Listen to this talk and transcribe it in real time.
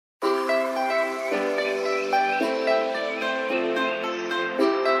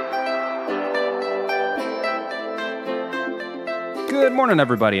Good morning,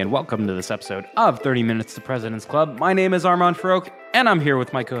 everybody, and welcome to this episode of 30 Minutes to President's Club. My name is Armand Farouk, and I'm here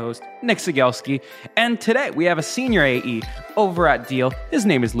with my co-host, Nick Cegelski. And today we have a senior AE over at Deel. His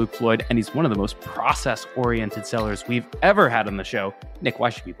name is Luke Floyd, and he's one of the most process-oriented sellers we've ever had on the show. Nick, why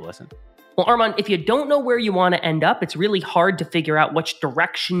should people listen? Well, Armand, if you don't know where you want to end up, it's really hard to figure out which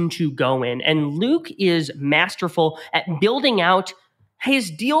direction to go in. And Luke is masterful at building out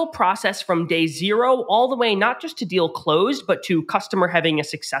his deal process from day zero all the way, not just to deal closed, but to customer having a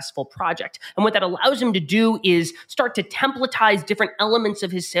successful project. And what that allows him to do is start to templatize different elements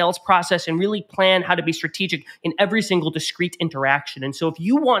of his sales process and really plan how to be strategic in every single discrete interaction. And so if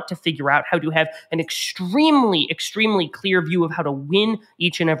you want to figure out how to have an extremely clear view of how to win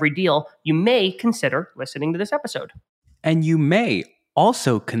each and every deal, you may consider listening to this episode. And you may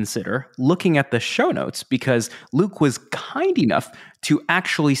also consider looking at the show notes, because Luke was kind enough to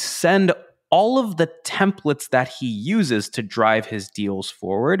actually send all of the templates that he uses to drive his deals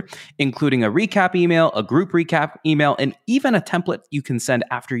forward, including a recap email, a group recap email, and even a template you can send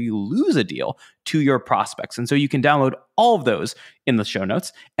after you lose a deal to your prospects. And so you can download all of those in the show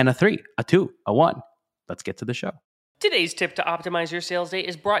notes, and a 3, a 2, a 1. Let's get to the show. Today's tip to optimize your sales day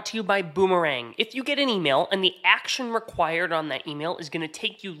is brought to you by Boomerang. If you get an email and the action required on that email is going to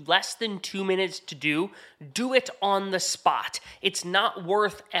take you less than 2 minutes to do it on the spot. It's not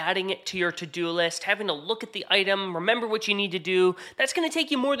worth adding it to your to-do list, having to look at the item, remember what you need to do. That's going to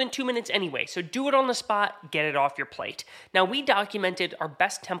take you more than 2 minutes anyway, so do it on the spot, get it off your plate. Now, we documented our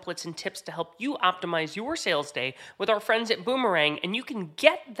best templates and tips to help you optimize your sales day with our friends at Boomerang, and you can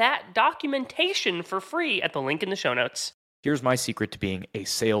get that documentation for free at the link in the show notes. Here's my secret to being a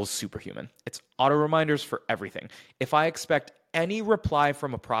sales superhuman. It's auto reminders for everything. If I expect any reply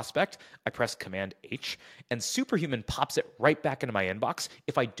from a prospect, I press Command H, and Superhuman pops it right back into my inbox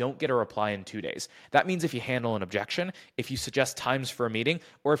if I don't get a reply in 2 days. That means if you handle an objection, if you suggest times for a meeting,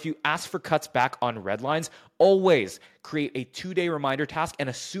 or if you ask for cuts back on red lines, always create a 2-day reminder task and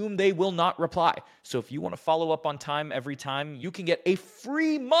assume they will not reply. So if you want to follow up on time every time, you can get a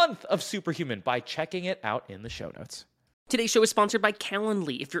free month of Superhuman by checking it out in the show notes. Today's show is sponsored by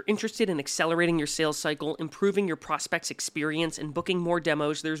Calendly. If you're interested in accelerating your sales cycle, improving your prospects' experience, and booking more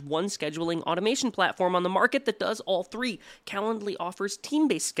demos, there's one scheduling automation platform on the market that does all three. Calendly offers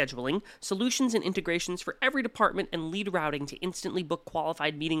team-based scheduling, solutions and integrations for every department, and lead routing to instantly book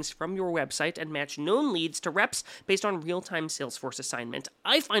qualified meetings from your website and match known leads to reps based on real-time Salesforce assignment.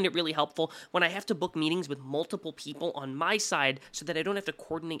 I find it really helpful when I have to book meetings with multiple people on my side so that I don't have to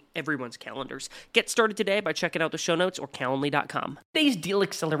coordinate everyone's calendars. Get started today by checking out the show notes or Calendly.com. Today's deal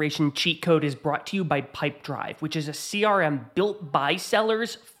acceleration cheat code is brought to you by Pipedrive, which is a CRM built by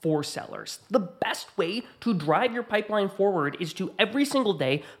sellers for sellers. The best way to drive your pipeline forward is to every single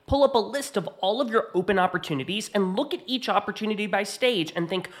day pull up a list of all of your open opportunities and look at each opportunity by stage and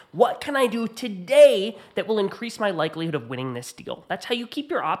think, what can I do today that will increase my likelihood of winning this deal? That's how you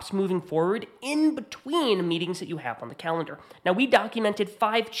keep your ops moving forward in between meetings that you have on the calendar. Now, we documented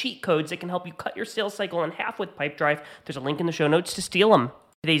 5 cheat codes that can help you cut your sales cycle in half with Pipedrive. There's a link in the show notes to steal them.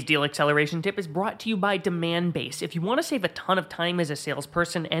 Today's deal acceleration tip is brought to you by Demandbase. If you want to save a ton of time as a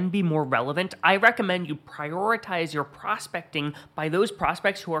salesperson and be more relevant, I recommend you prioritize your prospecting by those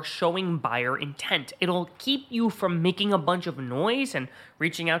prospects who are showing buyer intent. It'll keep you from making a bunch of noise and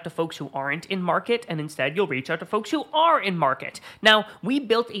reaching out to folks who aren't in market, and instead you'll reach out to folks who are in market. Now, we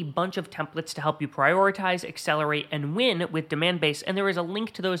built a bunch of templates to help you prioritize, accelerate, and win with Demandbase, and there is a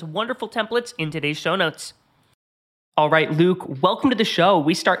link to those wonderful templates in today's show notes. All right, Luke, welcome to the show.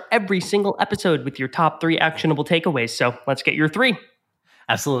 We start every single episode with your top 3 actionable takeaways. So let's get your 3.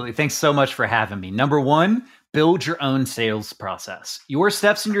 Absolutely. Thanks so much for having me. Number 1, build your own sales process. Your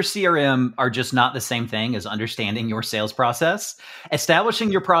steps in your CRM are just not the same thing as understanding your sales process.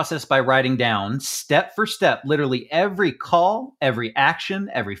 Establishing your process by writing down step for step, literally every call, every action,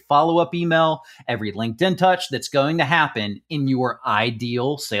 every follow-up email, every LinkedIn touch that's going to happen in your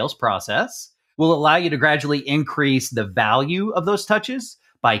ideal sales process will allow you to gradually increase the value of those touches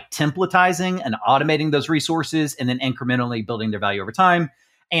by templatizing and automating those resources and then incrementally building their value over time.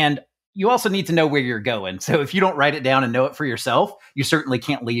 And you also need to know where you're going. So if you don't write it down and know it for yourself, you certainly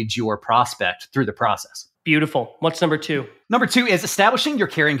can't lead your prospect through the process. Beautiful. What's number 2? Number 2 is establishing your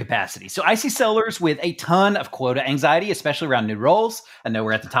carrying capacity. So I see sellers with a ton of quota anxiety, especially around new roles. I know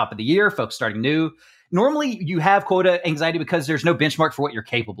we're at the top of the year, folks starting new. Normally, you have quota anxiety because there's no benchmark for what you're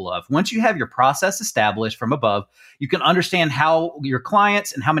capable of. Once you have your process established from above, you can understand how your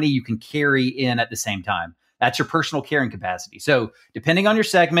clients and how many you can carry in at the same time. That's your personal carrying capacity. So depending on your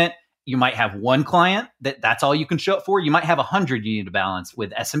segment, you might have one client that's all you can show up for. You might have 100 you need to balance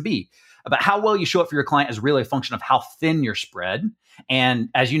with SMB. But how well you show up for your client is really a function of how thin you're spread. And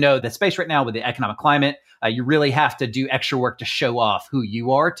as you know, the space right now with the economic climate, you really have to do extra work to show off who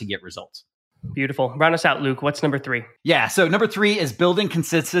you are to get results. Beautiful. Round us out, Luke. What's number 3? Yeah. So number 3 is building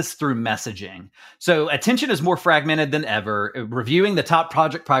consensus through messaging. So attention is more fragmented than ever. Reviewing the top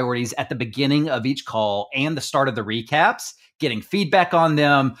project priorities at the beginning of each call and the start of the recaps, getting feedback on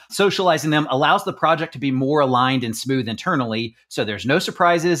them, socializing them allows the project to be more aligned and smooth internally. So there's no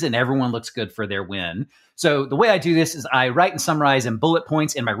surprises and everyone looks good for their win. So the way I do this is I write and summarize in bullet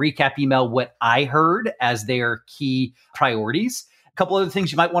points in my recap email what I heard as their key priorities. A couple other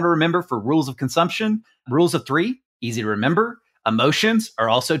things you might want to remember for rules of consumption. Rules of 3, easy to remember. Emotions are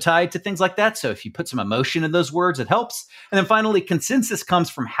also tied to things like that. So if you put some emotion in those words, it helps. And then finally, consensus comes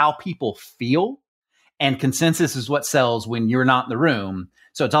from how people feel. And consensus is what sells when you're not in the room.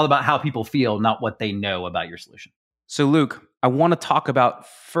 So it's all about how people feel, not what they know about your solution. So Luke, I want to talk about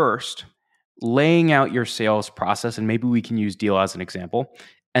first laying out your sales process, and maybe we can use Deel as an example.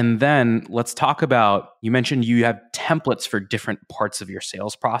 And then let's talk about, you mentioned you have templates for different parts of your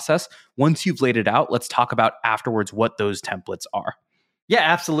sales process. Once you've laid it out, let's talk about afterwards what those templates are. Yeah,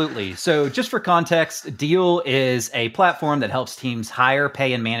 absolutely. So just for context, Deel is a platform that helps teams hire,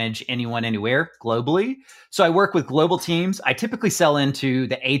 pay, and manage anyone, anywhere globally. So I work with global teams. I typically sell into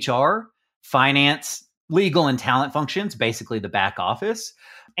the HR, finance, legal, and talent functions, basically the back office.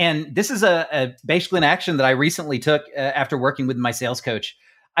 And this is basically an action that I recently took after working with my sales coach.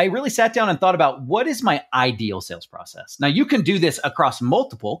 I really sat down and thought about what is my ideal sales process. Now, you can do this across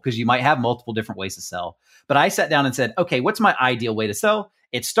multiple because you might have multiple different ways to sell. But I sat down and said, okay, what's my ideal way to sell?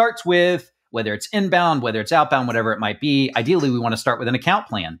 It starts with whether it's inbound, whether it's outbound, whatever it might be. Ideally, we want to start with an account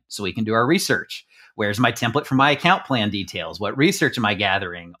plan so we can do our research. Where's my template for my account plan details? What research am I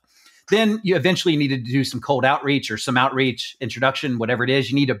gathering? Then you eventually need to do some cold outreach or some outreach introduction, whatever it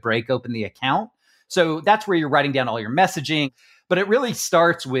is. You need to break open the account. So that's where you're writing down all your messaging. But it really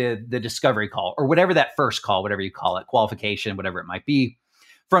starts with the discovery call or whatever that first call, whatever you call it, qualification, whatever it might be.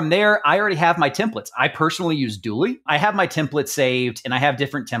 From there, I already have my templates. I personally use Dooley. I have my templates saved and I have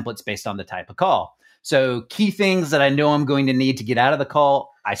different templates based on the type of call. So key things that I know I'm going to need to get out of the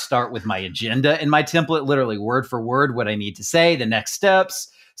call, I start with my agenda in my template, literally word for word, what I need to say, the next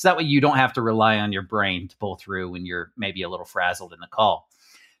steps. So that way you don't have to rely on your brain to pull through when you're maybe a little frazzled in the call.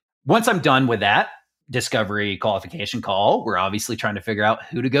 Once I'm done with that discovery qualification call, we're obviously trying to figure out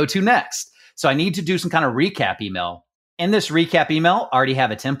who to go to next. So I need to do some kind of recap email. In this recap email, I already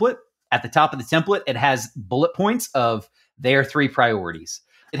have a template. At the top of the template, it has bullet points of their 3 priorities.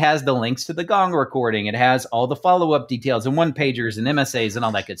 It has the links to the Gong recording. It has all the follow-up details and one-pagers and MSAs and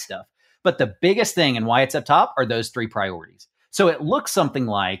all that good stuff. But the biggest thing and why it's up top are those 3 priorities. So it looks something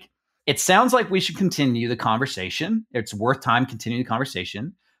like, it sounds like we should continue the conversation. It's worth time continuing the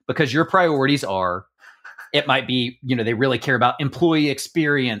conversation because your priorities are, it might be, they really care about employee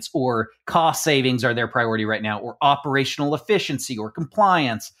experience or cost savings are their priority right now, or operational efficiency or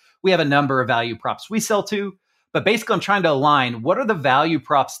compliance. We have a number of value props we sell to, but basically I'm trying to align what are the value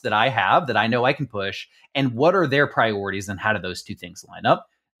props that I have that I know I can push and what are their priorities and how do those 2 things line up?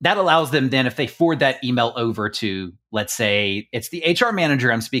 That allows them then, if they forward that email over to, let's say it's the HR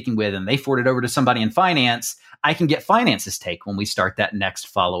manager I'm speaking with and they forward it over to somebody in finance, I can get finance's take when we start that next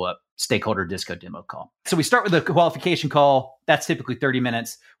follow-up stakeholder disco demo call. So we start with a qualification call. That's typically 30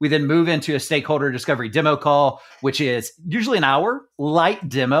 minutes. We then move into a stakeholder discovery demo call, which is usually an hour, light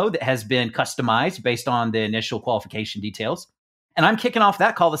demo that has been customized based on the initial qualification details. And I'm kicking off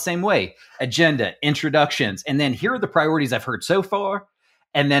that call the same way. Agenda, introductions, and then here are the priorities I've heard so far.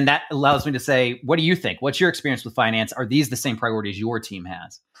 And then that allows me to say, what do you think? What's your experience with finance? Are these the same priorities your team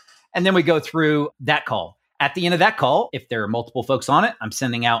has? And then we go through that call. At the end of that call, if there are multiple folks on it, I'm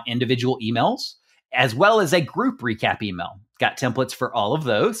sending out individual emails as well as a group recap email. Got templates for all of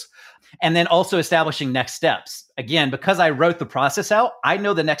those. And then also establishing next steps. Again, because I wrote the process out, I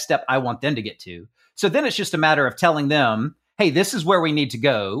know the next step I want them to get to. So then it's just a matter of telling them, hey, this is where we need to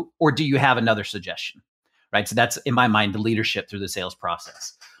go, or do you have another suggestion? Right? So that's, in my mind, the leadership through the sales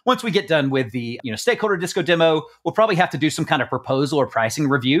process. Once we get done with the stakeholder disco demo, we'll probably have to do some kind of proposal or pricing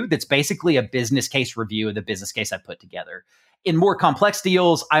review that's basically a business case review of the business case I put together. In more complex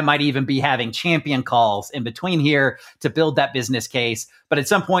deals, I might even be having champion calls in between here to build that business case. But at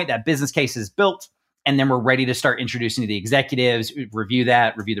some point, that business case is built, and then we're ready to start introducing to the executives, review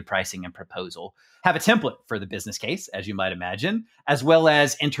the pricing and proposal. Have a template for the business case, as you might imagine, as well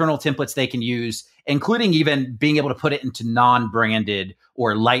as internal templates they can use, including even being able to put it into non-branded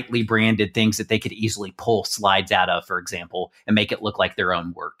or lightly branded things that they could easily pull slides out of, for example, and make it look like their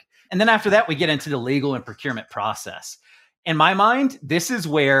own work. And then after that, we get into the legal and procurement process. In my mind, this is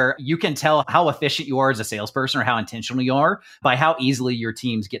where you can tell how efficient you are as a salesperson or how intentional you are by how easily your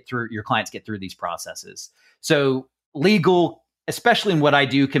clients get through these processes. So legal, especially in what I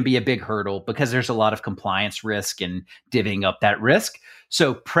do, can be a big hurdle because there's a lot of compliance risk and divvying up that risk.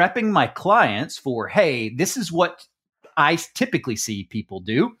 So prepping my clients for, hey, this is what I typically see people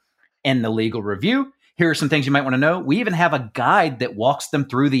do in the legal review. Here are some things you might want to know. We even have a guide that walks them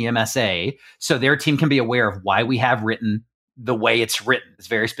through the MSA so their team can be aware of why we have written the way it's written. It's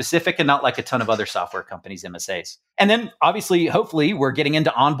very specific and not like a ton of other software companies' MSAs. And then obviously, hopefully, we're getting into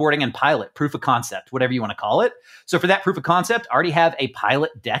onboarding and pilot, proof of concept, whatever you want to call it. So for that proof of concept, I already have a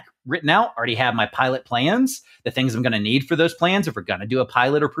pilot deck written out, already have my pilot plans, the things I'm going to need for those plans if we're going to do a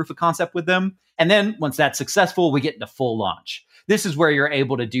pilot or proof of concept with them. And then once that's successful, we get into full launch. This is where you're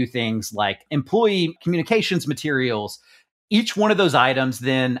able to do things like employee communications materials. Each one of those items,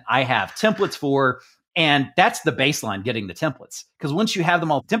 then I have templates for. And that's the baseline, getting the templates. Because once you have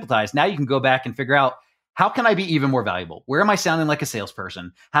them all templatized, now you can go back and figure out, how can I be even more valuable? Where am I sounding like a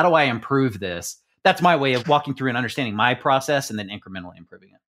salesperson? How do I improve this? That's my way of walking through and understanding my process and then incrementally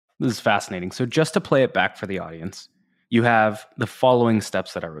improving it. This is fascinating. So just to play it back for the audience, you have the following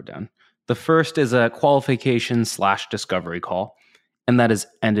steps that I wrote down. The first is a qualification/discovery call, and that is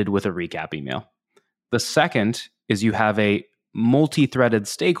ended with a recap email. The second is you have a multi-threaded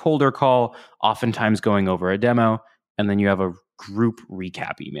stakeholder call, oftentimes going over a demo, and then you have a group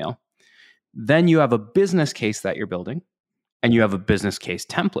recap email. Then you have a business case that you're building, and you have a business case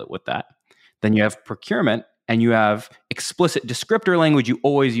template with that. Then you have procurement, and you have explicit descriptor language you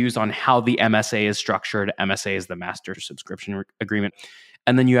always use on how the MSA is structured. MSA is the master subscription agreement.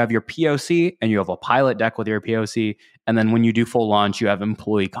 And then you have your POC, and you have a pilot deck with your POC. And then when you do full launch, you have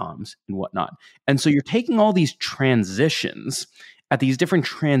employee comms and whatnot. And so you're taking all these transitions at these different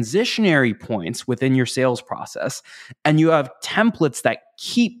transitionary points within your sales process, and you have templates that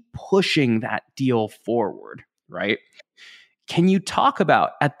keep pushing that deal forward, right? Can you talk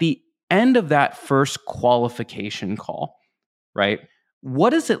about, at the end of that first qualification call, right?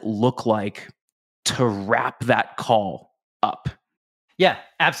 What does it look like to wrap that call up? Yeah,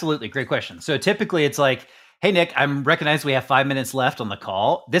 absolutely. Great question. So typically it's like, hey, Nick, I recognize we have 5 minutes left on the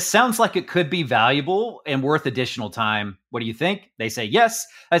call. This sounds like it could be valuable and worth additional time. What do you think? They say yes.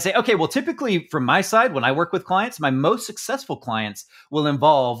 I say, okay, well, typically from my side, when I work with clients, my most successful clients will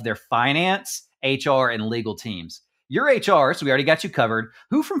involve their finance, HR, and legal teams. Your HR, so we already got you covered.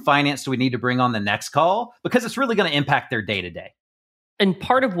 Who from finance do we need to bring on the next call? Because it's really going to impact their day-to-day. And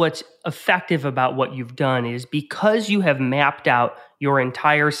part of what's effective about what you've done is because you have mapped out your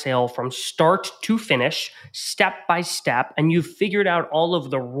entire sale from start to finish, step by step, and you've figured out all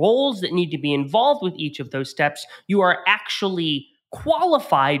of the roles that need to be involved with each of those steps, you are actually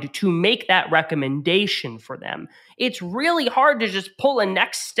qualified to make that recommendation for them. It's really hard to just pull a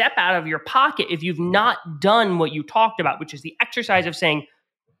next step out of your pocket if you've not done what you talked about, which is the exercise of saying,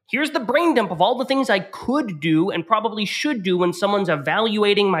 here's the brain dump of all the things I could do and probably should do when someone's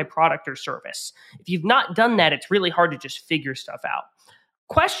evaluating my product or service. If you've not done that, it's really hard to just figure stuff out.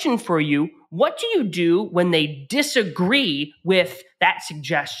 Question for you, what do you do when they disagree with that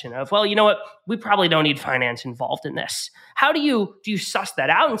suggestion of, well, you know what, we probably don't need finance involved in this? How do you suss that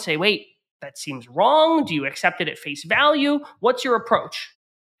out and say, wait, that seems wrong? Do you accept it at face value? What's your approach?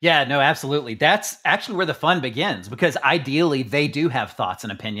 Yeah, no, absolutely. That's actually where the fun begins, because ideally they do have thoughts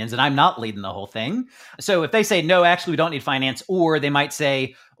and opinions, and I'm not leading the whole thing. So if they say, no, actually, we don't need finance, or they might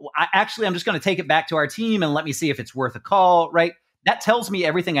say, well, I'm just going to take it back to our team and let me see if it's worth a call, right? That tells me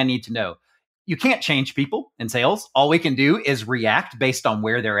everything I need to know. You can't change people in sales. All we can do is react based on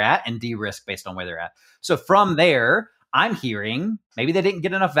where they're at and de-risk based on where they're at. So from there, I'm hearing maybe they didn't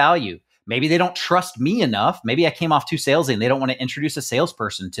get enough value. Maybe they don't trust me enough. Maybe I came off too salesy and they don't want to introduce a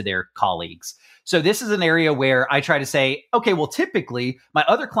salesperson to their colleagues. So this is an area where I try to say, okay, well, typically my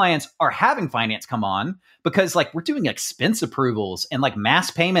other clients are having finance come on because like we're doing expense approvals and like mass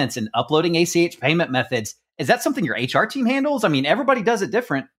payments and uploading ACH payment methods. Is that something your HR team handles? I mean, everybody does it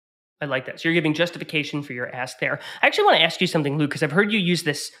different. I like that. So you're giving justification for your ask there. I actually want to ask you something, Luke, because I've heard you use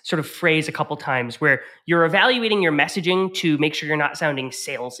this sort of phrase a couple times where you're evaluating your messaging to make sure you're not sounding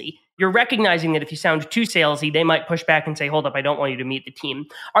salesy. You're recognizing that if you sound too salesy, they might push back and say, hold up, I don't want you to meet the team.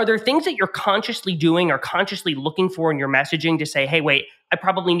 Are there things that you're consciously doing or consciously looking for in your messaging to say, hey, wait, I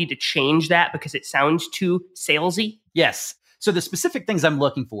probably need to change that because it sounds too salesy? Yes. So the specific things I'm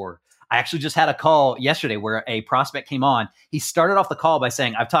looking for, I actually just had a call yesterday where a prospect came on. He started off the call by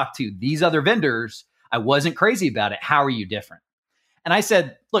saying, I've talked to these other vendors. I wasn't crazy about it. How are you different? And I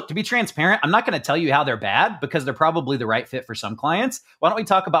said, look, to be transparent, I'm not going to tell you how they're bad because they're probably the right fit for some clients. Why don't we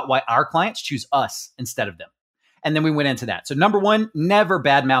talk about why our clients choose us instead of them? And then we went into that. So number one, never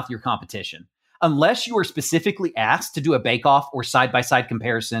badmouth your competition. Unless you are specifically asked to do a bake-off or side-by-side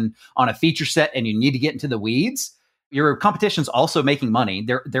comparison on a feature set and you need to get into the weeds, your competition's also making money.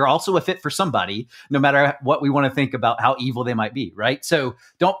 They're also a fit for somebody, no matter what we want to think about how evil they might be, right? So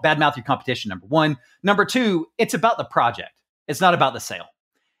don't badmouth your competition, number one. Number two, it's about the project. It's not about the sale.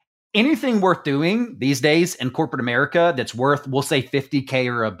 Anything worth doing these days in corporate America that's worth, we'll say 50K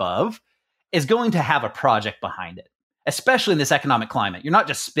or above, is going to have a project behind it, especially in this economic climate. You're not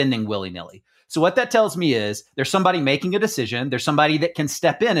just spending willy-nilly. So what that tells me is there's somebody making a decision. There's somebody that can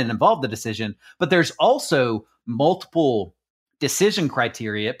step in and involve the decision, but there's also multiple decision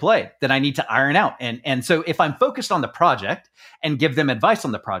criteria at play that I need to iron out. And so if I'm focused on the project and give them advice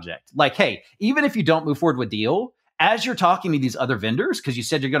on the project, like, hey, even if you don't move forward with Deel, as you're talking to these other vendors, because you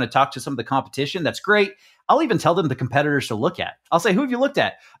said you're going to talk to some of the competition, that's great. I'll even tell them the competitors to look at. I'll say, who have you looked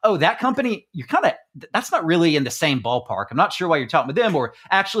at? Oh, that company, that's not really in the same ballpark. I'm not sure why you're talking with them. Or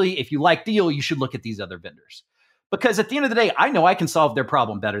actually, if you like Deel, you should look at these other vendors. Because at the end of the day, I know I can solve their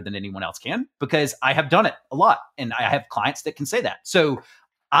problem better than anyone else can because I have done it a lot. And I have clients that can say that. So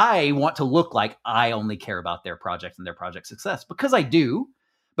I want to look like I only care about their project and their project success because I do.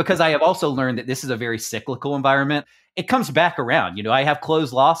 Because I have also learned that this is a very cyclical environment. It comes back around. I have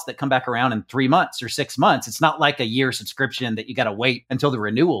closed loss that come back around in 3 months or 6 months. It's not like a year subscription that you got to wait until the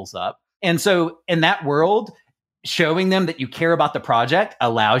renewal's up. And so in that world, showing them that you care about the project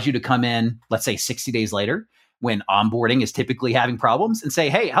allows you to come in, let's say 60 days later, when onboarding is typically having problems and say,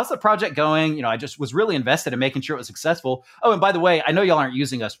 hey, how's the project going? I just was really invested in making sure it was successful. Oh, and by the way, I know y'all aren't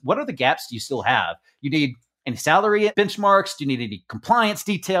using us. What are the gaps do you still have? You need any salary benchmarks? Do you need any compliance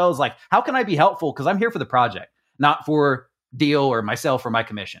details? Like, how can I be helpful? Because I'm here for the project, not for Deel or myself or my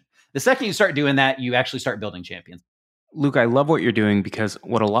commission. The second you start doing that, you actually start building champions. Luke, I love what you're doing because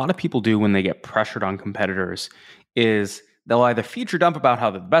what a lot of people do when they get pressured on competitors is they'll either feature dump about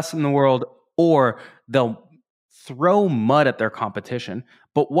how they're the best in the world or they'll throw mud at their competition.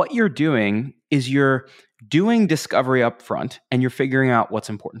 But what you're doing is you're doing discovery up front and you're figuring out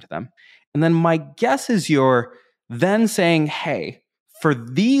what's important to them. And then my guess is you're then saying, hey, for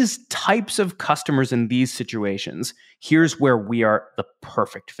these types of customers in these situations, here's where we are the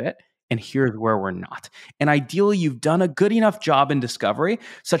perfect fit. And here's where we're not. And ideally, you've done a good enough job in discovery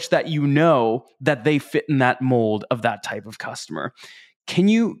such that you know that they fit in that mold of that type of customer. Can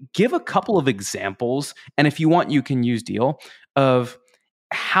you give a couple of examples? And if you want, you can use Deel of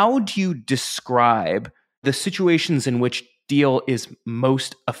how do you describe the situations in which Deel is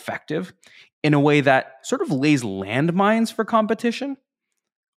most effective in a way that sort of lays landmines for competition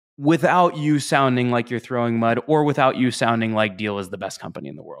without you sounding like you're throwing mud or without you sounding like Deel is the best company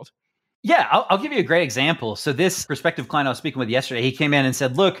in the world? Yeah, I'll give you a great example. So this prospective client I was speaking with yesterday, he came in and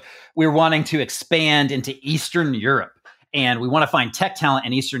said, look, we're wanting to expand into Eastern Europe and we want to find tech talent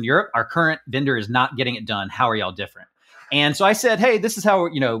in Eastern Europe. Our current vendor is not getting it done. How are y'all different? And so I said, hey, this is how,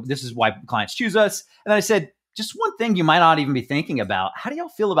 this is why clients choose us. And I said, just one thing you might not even be thinking about. How do y'all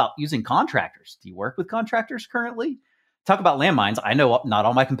feel about using contractors? Do you work with contractors currently? Talk about landmines. I know not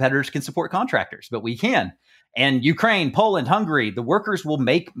all my competitors can support contractors, but we can. And Ukraine, Poland, Hungary, the workers will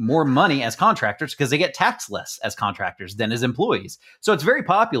make more money as contractors because they get taxed less as contractors than as employees. So it's very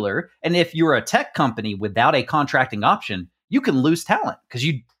popular. And if you're a tech company without a contracting option, you can lose talent because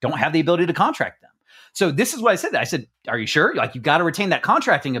you don't have the ability to contract them. So this is what I said. I said, are you sure? Like, you've got to retain that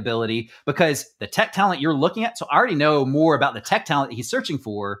contracting ability because the tech talent you're looking at. So I already know more about the tech talent that he's searching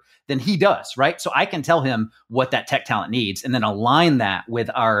for than he does, right? So I can tell him what that tech talent needs and then align that with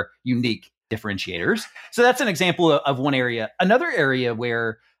our unique differentiators. So that's an example of one area. Another area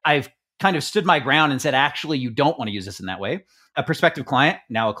where I've kind of stood my ground and said, actually, you don't want to use this in that way. A prospective client,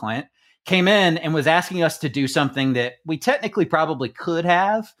 now a client, came in and was asking us to do something that we technically probably could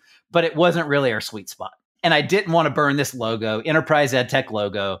have, but it wasn't really our sweet spot. And I didn't want to burn this logo, Enterprise EdTech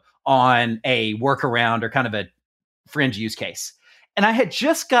logo, on a workaround or kind of a fringe use case. And I had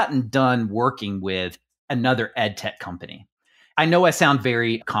just gotten done working with another EdTech company. I know I sound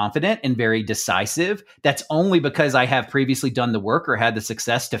very confident and very decisive. That's only because I have previously done the work or had the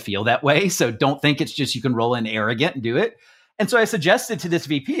success to feel that way. So don't think it's just you can roll in arrogant and do it. And so I suggested to this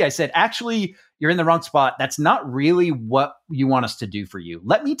VP, I said, actually, you're in the wrong spot. That's not really what you want us to do for you.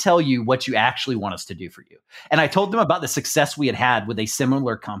 Let me tell you what you actually want us to do for you. And I told them about the success we had had with a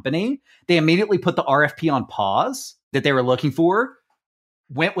similar company. They immediately put the RFP on pause that they were looking for,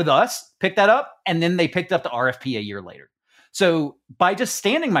 went with us, picked that up, and then they picked up the RFP a year later. So by just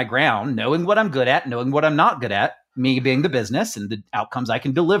standing my ground, knowing what I'm good at, knowing what I'm not good at, me being the business and the outcomes I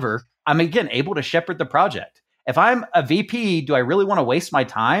can deliver, I'm again able to shepherd the project. If I'm a VP, do I really want to waste my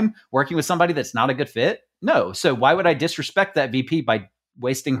time working with somebody that's not a good fit? No. So why would I disrespect that VP by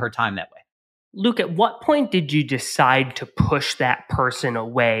wasting her time that way? Luke, at what point did you decide to push that person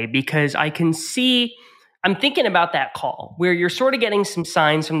away? Because I can see, I'm thinking about that call where you're sort of getting some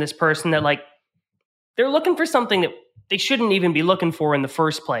signs from this person that, like, they're looking for something that they shouldn't even be looking for in the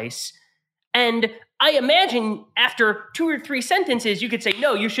first place. And I imagine after 2 or 3 sentences, you could say,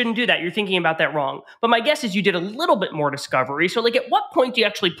 no, you shouldn't do that. You're thinking about that wrong. But my guess is you did a little bit more discovery. So, like, at what point do you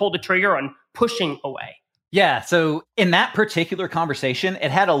actually pull the trigger on pushing away? Yeah. So in that particular conversation,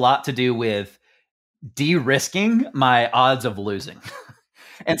 it had a lot to do with de-risking my odds of losing.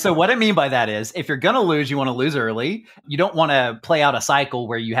 And so what I mean by that is if you're going to lose, you want to lose early. You don't want to play out a cycle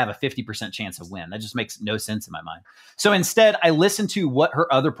where you have a 50% chance of win. That just makes no sense in my mind. So instead, I listened to what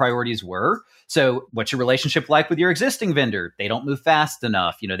her other priorities were. So what's your relationship like with your existing vendor? They don't move fast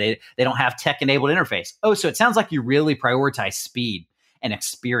enough. They don't have tech-enabled interface. Oh, so it sounds like you really prioritize speed and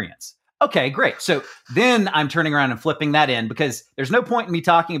experience. Okay, great. So then I'm turning around and flipping that in because there's no point in me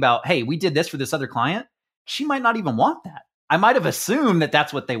talking about, hey, we did this for this other client. She might not even want that. I might have assumed that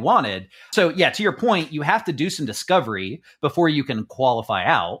that's what they wanted. So yeah, to your point, you have to do some discovery before you can qualify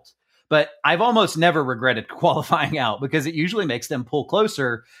out. But I've almost never regretted qualifying out because it usually makes them pull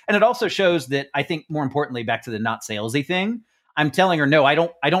closer. And it also shows that, I think more importantly, back to the not salesy thing, I'm telling her, no, I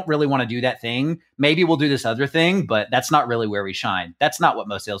don't really want to do that thing. Maybe we'll do this other thing, but that's not really where we shine. That's not what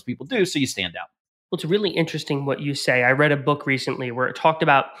most salespeople do. So you stand out. Well, it's really interesting what you say. I read a book recently where it talked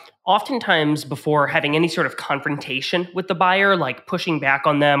about oftentimes before having any sort of confrontation with the buyer, like pushing back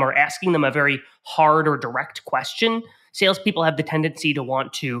on them or asking them a very hard or direct question, salespeople have the tendency to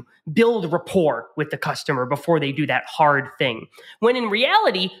want to build rapport with the customer before they do that hard thing. When in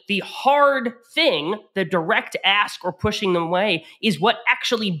reality, the hard thing, the direct ask or pushing them away, is what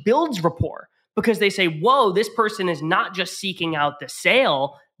actually builds rapport. Because they say, whoa, this person is not just seeking out the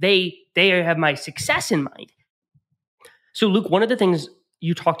sale, they have my success in mind. So Luke, one of the things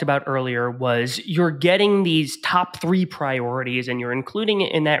you talked about earlier was you're getting these top 3 priorities and you're including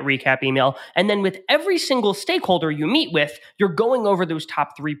it in that recap email. And then with every single stakeholder you meet with, you're going over those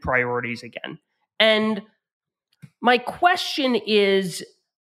top 3 priorities again. And my question is,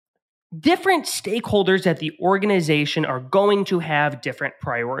 different stakeholders at the organization are going to have different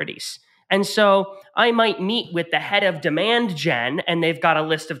priorities. And so I might meet with the head of demand gen and they've got a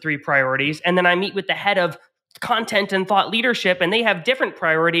list of 3 priorities. And then I meet with the head of content and thought leadership and they have different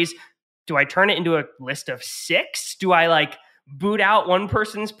priorities. Do I turn it into a list of 6? Do I boot out one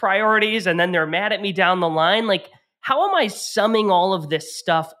person's priorities and then they're mad at me down the line? How am I summing all of this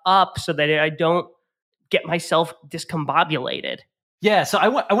stuff up so that I don't get myself discombobulated? Yeah, so I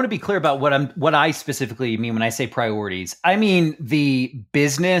want to be clear about what I specifically mean when I say priorities. I mean the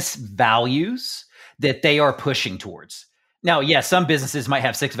business values that they are pushing towards. Now, yes, some businesses might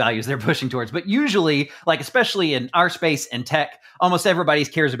have 6 values they're pushing towards, but usually, especially in our space and tech, almost everybody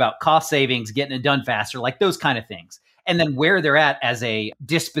cares about cost savings, getting it done faster, those kind of things. And then where they're at as a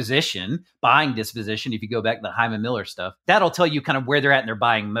disposition, buying disposition, if you go back to the Hyman Miller stuff, that'll tell you kind of where they're at in their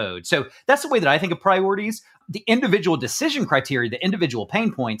buying mode. So that's the way that I think of priorities. The individual decision criteria, the individual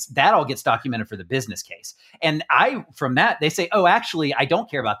pain points, that all gets documented for the business case. And from that, they say, oh, actually, I don't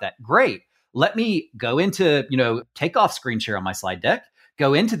care about that. Great. Let me go into, take off screen share on my slide deck,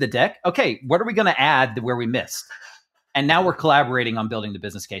 go into the deck. Okay, what are we going to add where we missed? And now we're collaborating on building the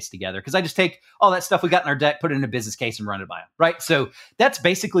business case together. Because I just take all that stuff we got in our deck, put it in a business case and run it by them, right? So that's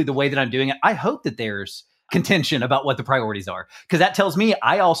basically the way that I'm doing it. I hope that there's contention about what the priorities are. Because that tells me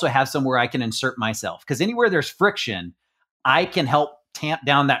I also have somewhere I can insert myself. Because anywhere there's friction, I can help tamp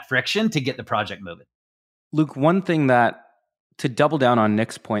down that friction to get the project moving. Luke, one thing that, to double down on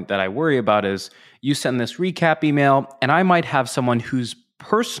Nick's point, that I worry about is you send this recap email and I might have someone whose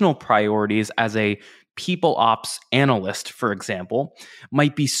personal priorities as a people ops analyst, for example,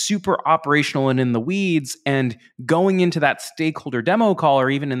 might be super operational and in the weeds, and going into that stakeholder demo call or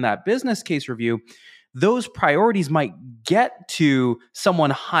even in that business case review, those priorities might get to someone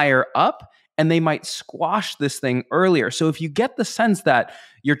higher up and they might squash this thing earlier. So if you get the sense that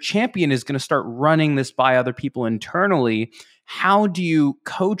your champion is going to start running this by other people internally, how do you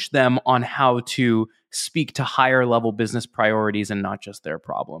coach them on how to speak to higher level business priorities and not just their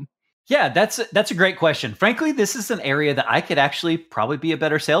problem? Yeah, that's a great question. Frankly, this is an area that I could actually probably be a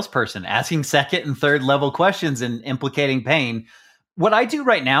better salesperson, asking second and third level questions and implicating pain. What I do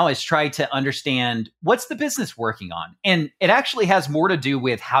right now is try to understand what's the business working on. And it actually has more to do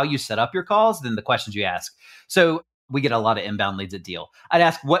with how you set up your calls than the questions you ask. So we get a lot of inbound leads at Deel. I'd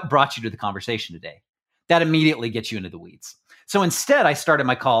ask, what brought you to the conversation today? That immediately gets you into the weeds. So instead, I started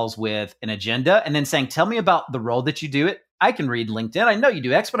my calls with an agenda and then saying, tell me about the role that you do it. I can read LinkedIn. I know you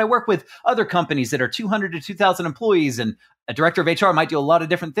do X, but I work with other companies that are 200 to 2,000 employees, and a director of HR might do a lot of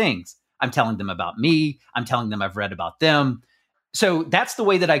different things. I'm telling them about me. I'm telling them I've read about them. So that's the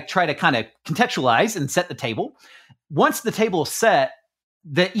way that I try to kind of contextualize and set the table. Once the table is set,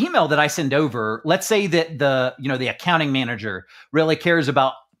 the email that I send over, let's say that the accounting manager really cares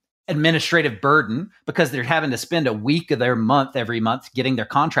about administrative burden because they're having to spend a week of their month every month getting their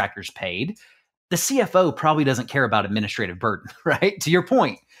contractors paid. The CFO probably doesn't care about administrative burden, right? To your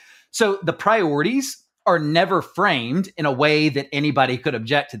point. So the priorities are never framed in a way that anybody could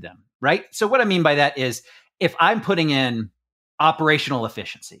object to them, right? So what I mean by that is if I'm putting in operational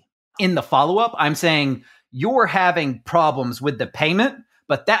efficiency, in the follow-up, I'm saying you're having problems with the payment,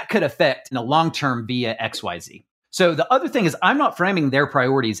 but that could affect in the long term via XYZ. So the other thing is I'm not framing their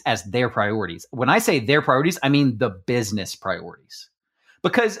priorities as their priorities. When I say their priorities, I mean the business priorities.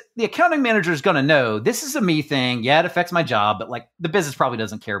 Because the accounting manager is going to know this is a me thing. Yeah, it affects my job, but like the business probably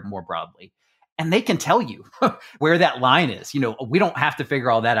doesn't care more broadly. And they can tell you where that line is. We don't have to figure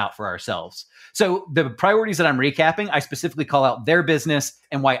all that out for ourselves. So the priorities that I'm recapping, I specifically call out their business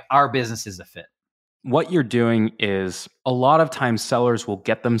and why our business is a fit. What you're doing is a lot of times sellers will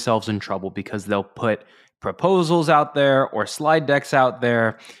get themselves in trouble because they'll put proposals out there or slide decks out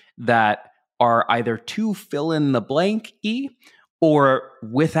there that are either too fill in the blank-y or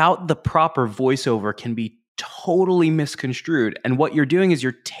without the proper voiceover can be totally misconstrued. And what you're doing is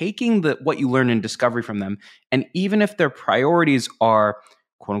you're taking what you learn in discovery from them. And even if their priorities are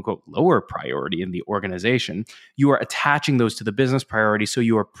quote unquote lower priority in the organization, you are attaching those to the business priority. So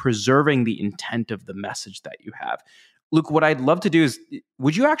you are preserving the intent of the message that you have. Luke, what I'd love to do is,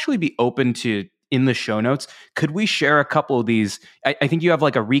 would you actually be open to, in the show notes, could we share a couple of these? I think you have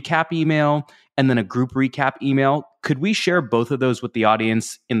like a recap email and then a group recap email. Could we share both of those with the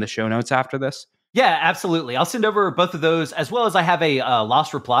audience in the show notes after this? Yeah, absolutely. I'll send over both of those, as well as I have a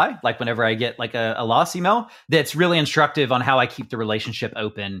loss reply, like whenever I get like a loss email, that's really instructive on how I keep the relationship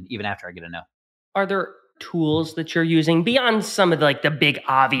open even after I get a no. Are there tools that you're using beyond some of the big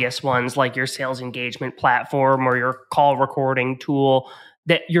obvious ones like your sales engagement platform or your call recording tool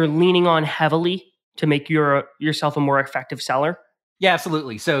that you're leaning on heavily to make yourself a more effective seller? Yeah,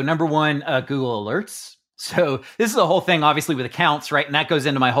 absolutely. So number one, Google Alerts. So this is a whole thing, obviously, with accounts, right? And that goes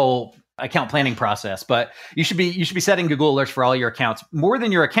into my whole account planning process. But you should be setting Google Alerts for all your accounts. More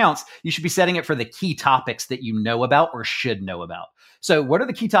than your accounts, you should be setting it for the key topics that you know about or should know about. So what are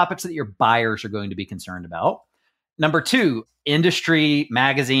the key topics that your buyers are going to be concerned about? Number two, industry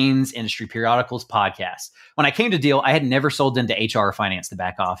magazines, industry periodicals, podcasts. When I came to Deel, I had never sold into HR or finance, the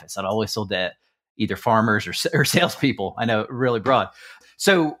back office. I'd always sold to either farmers or salespeople. I know, really broad.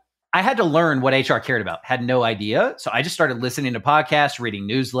 So I had to learn what HR cared about. Had no idea. So I just started listening to podcasts, reading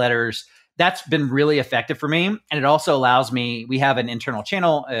newsletters. That's been really effective for me. And it also allows me, we have an internal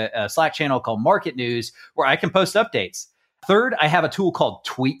channel, a Slack channel called Market News, where I can post updates. Third, I have a tool called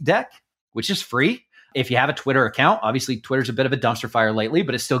TweetDeck, which is free. If you have a Twitter account, obviously Twitter's a bit of a dumpster fire lately,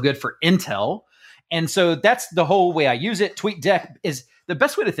 but it's still good for intel. And so that's the whole way I use it. TweetDeck is the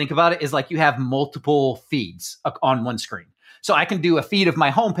best way to think about it is like you have multiple feeds on one screen. So I can do a feed of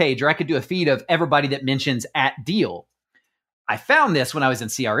my homepage, or I could do a feed of everybody that mentions @Deel. I found this when I was in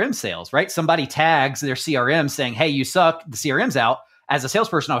CRM sales, right? Somebody tags their CRM saying, hey, you suck, the CRM's out. As a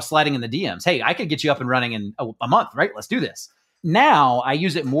salesperson, I was sliding in the DMs. Hey, I could get you up and running in a month, right? Let's do this. Now I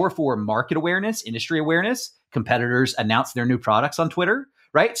use it more for market awareness, industry awareness. Competitors announce their new products on Twitter,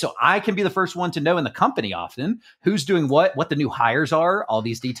 right? So I can be the first one to know in the company often who's doing what the new hires are, all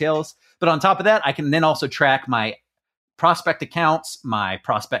these details. But on top of that, I can then also track my prospect accounts, my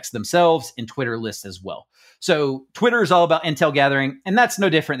prospects themselves, and Twitter lists as well. So Twitter is all about intel gathering, and that's no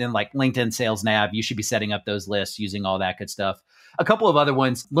different than like LinkedIn Sales Nav. You should be setting up those lists using all that good stuff. A couple of other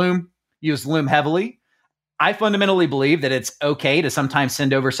ones, Loom, use Loom heavily. I fundamentally believe that it's okay to sometimes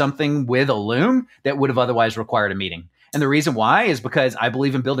send over something with a Loom that would have otherwise required a meeting. And the reason why is because I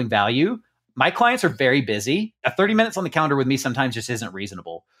believe in building value. My clients are very busy. 30 minutes on the calendar with me sometimes just isn't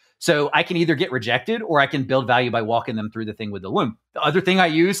reasonable. So I can either get rejected or I can build value by walking them through the thing with the Loom. The other thing I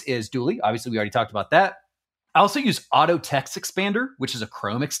use is Dooley. Obviously, we already talked about that. I also use Auto Text Expander, which is a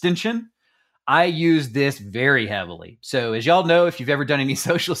Chrome extension. I use this very heavily. So as y'all know, if you've ever done any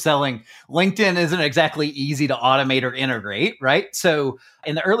social selling, LinkedIn isn't exactly easy to automate or integrate, right? So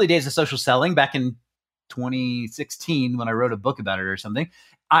in the early days of social selling, back in 2016, when I wrote a book about it or something,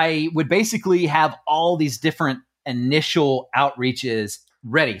 I would basically have all these different initial outreaches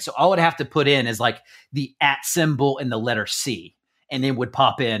ready. So all I would have to put in is like the @ symbol and the letter C, and then would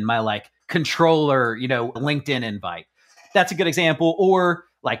pop in my like controller, LinkedIn invite. That's a good example. Or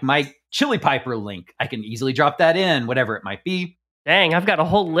like my Chili Piper link. I can easily drop that in, whatever it might be. Dang, I've got a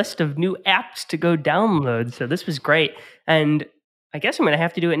whole list of new apps to go download. So this was great. And I guess I'm going to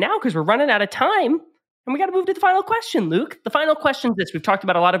have to do it now because we're running out of time. And we got to move to the final question, Luke. The final question is this. We've talked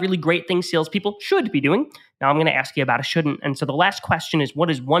about a lot of really great things salespeople should be doing. Now I'm going to ask you about a shouldn't. And so the last question is,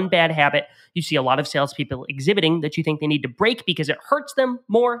 what is one bad habit you see a lot of salespeople exhibiting that you think they need to break because it hurts them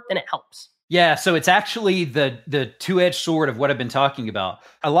more than it helps? Yeah, so it's actually the two-edged sword of what I've been talking about.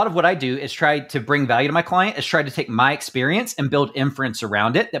 A lot of what I do is try to bring value to my client, is try to take my experience and build inference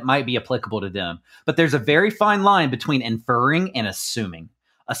around it that might be applicable to them. But there's a very fine line between inferring and assuming.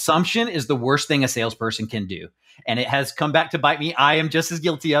 Assumption is the worst thing a salesperson can do. And it has come back to bite me. I am just as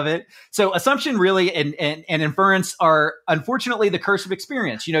guilty of it. So assumption really and inference are unfortunately the curse of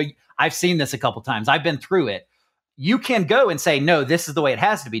experience. You know, I've seen this a couple times. I've been through it. You can go and say, no, this is the way it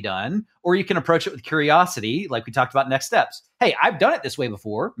has to be done. Or you can approach it with curiosity, like we talked about next steps. Hey, I've done it this way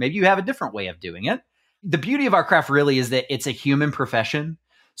before. Maybe you have a different way of doing it. The beauty of our craft really is that it's a human profession.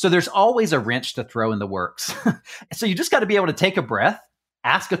 So there's always a wrench to throw in the works. So you just got to be able to take a breath,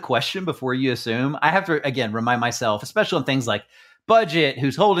 ask a question before you assume. I have to, again, remind myself, especially on things like budget,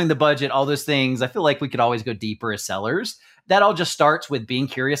 who's holding the budget, all those things. I feel like we could always go deeper as sellers. That all just starts with being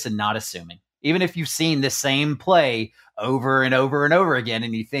curious and not assuming. Even if you've seen the same play over and over and over again,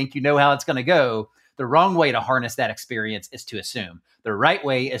 and you think you know how it's going to go, the wrong way to harness that experience is to assume. The right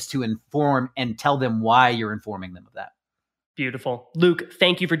way is to inform and tell them why you're informing them of that. Beautiful. Luke,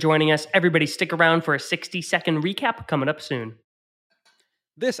 thank you for joining us. Everybody stick around for a 60-second recap coming up soon.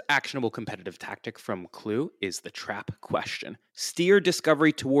 This actionable competitive tactic from Clue is the trap question. Steer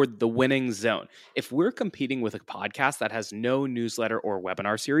discovery toward the winning zone. If we're competing with a podcast that has no newsletter or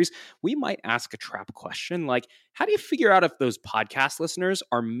webinar series, we might ask a trap question like, how do you figure out if those podcast listeners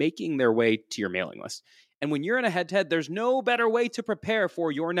are making their way to your mailing list? And when you're in a head-to-head, there's no better way to prepare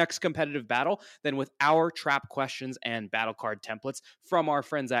for your next competitive battle than with our trap questions and battle card templates from our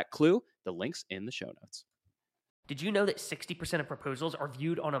friends at Clue. The link's in the show notes. Did you know that 60% of proposals are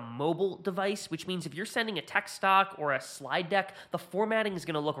viewed on a mobile device, which means if you're sending a text stock or a slide deck, the formatting is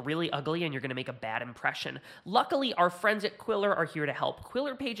going to look really ugly and you're going to make a bad impression. Luckily, our friends at Quiller are here to help.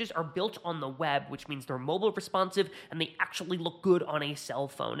 Quiller pages are built on the web, which means they're mobile responsive and they actually look good on a cell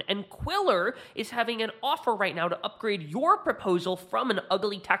phone. And Quiller is having an offer right now to upgrade your proposal from an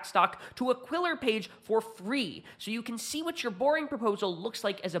ugly text stock to a Quiller page for free. So you can see what your boring proposal looks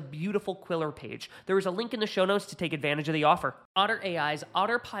like as a beautiful Quiller page. There is a link in the show notes to take advantage of the offer. Otter AI's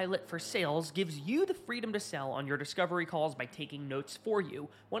Autopilot for Sales gives you the freedom to sell on your discovery calls by taking notes for you.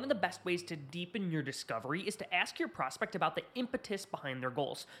 One of the best ways to deepen your discovery is to ask your prospect about the impetus behind their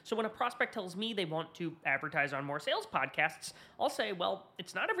goals. So when a prospect tells me they want to advertise on more sales podcasts, I'll say, well,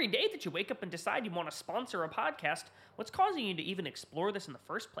 it's not every day that you wake up and decide you want to sponsor a podcast. What's causing you to even explore this in the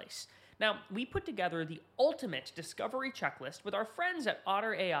first place? Now, we put together the ultimate discovery checklist with our friends at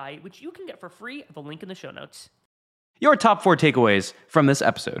Otter AI, which you can get for free at the link in the show notes. Your top 4 takeaways from this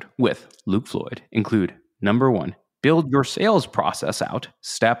episode with Luke Floyd include: number 1, build your sales process out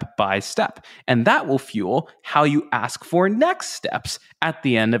step by step. And that will fuel how you ask for next steps at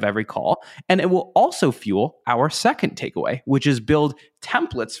the end of every call. And it will also fuel our second takeaway, which is build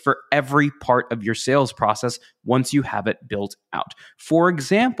templates for every part of your sales process once you have it built out. For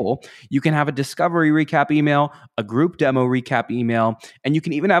example, you can have a discovery recap email, a group demo recap email, and you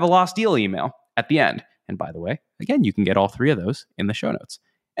can even have a lost deal email at the end. And by the way, again, you can get all 3 of those in the show notes.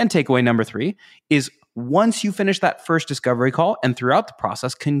 And takeaway number 3 is once you finish that first discovery call and throughout the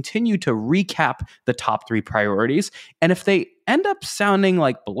process, continue to recap the top 3 priorities. And if they end up sounding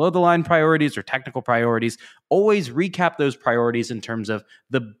like below the line priorities or technical priorities, always recap those priorities in terms of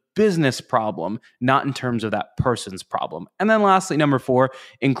the business problem, not in terms of that person's problem. And then lastly, number 4,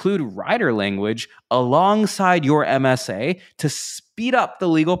 include rider language alongside your MSA to speed up the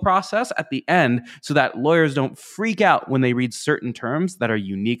legal process at the end so that lawyers don't freak out when they read certain terms that are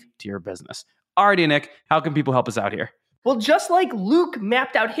unique to your business. Alrighty, Nick, how can people help us out here? Well, just like Luke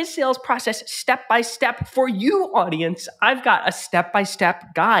mapped out his sales process step by step for you, audience, I've got a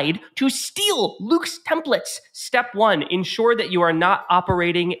step-by-step guide to steal Luke's templates. Step 1, ensure that you are not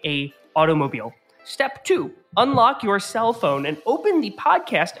operating an automobile. Step 2, unlock your cell phone and open the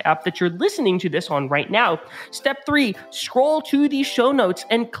podcast app that you're listening to this on right now. Step 3, scroll to the show notes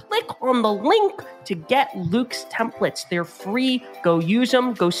and click on the link to get Luke's templates. They're free. Go use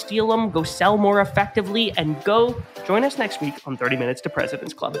them, go steal them, go sell more effectively, and go join us next week on 30 Minutes to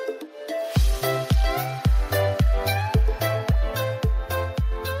President's Club.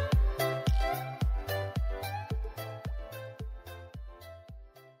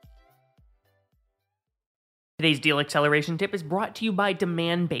 Today's deal acceleration tip is brought to you by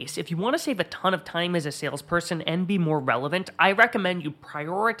Demand Base. If you want to save a ton of time as a salesperson and be more relevant, I recommend you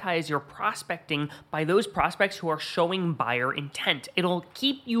prioritize your prospecting by those prospects who are showing buyer intent. It'll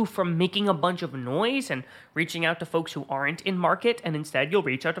keep you from making a bunch of noise and reaching out to folks who aren't in market, and instead you'll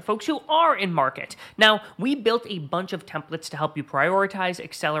reach out to folks who are in market. Now, we built a bunch of templates to help you prioritize,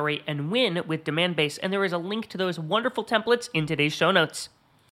 accelerate, and win with Demand Base, and there is a link to those wonderful templates in today's show notes.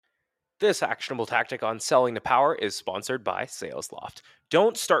 This actionable tactic on selling to power is sponsored by SalesLoft.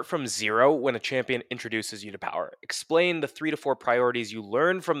 Don't start from zero when a champion introduces you to power. Explain the 3 to 4 priorities you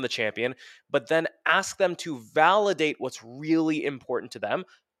learn from the champion, but then ask them to validate what's really important to them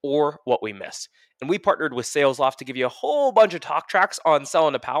or what we missed. And we partnered with SalesLoft to give you a whole bunch of talk tracks on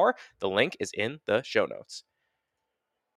selling to power. The link is in the show notes.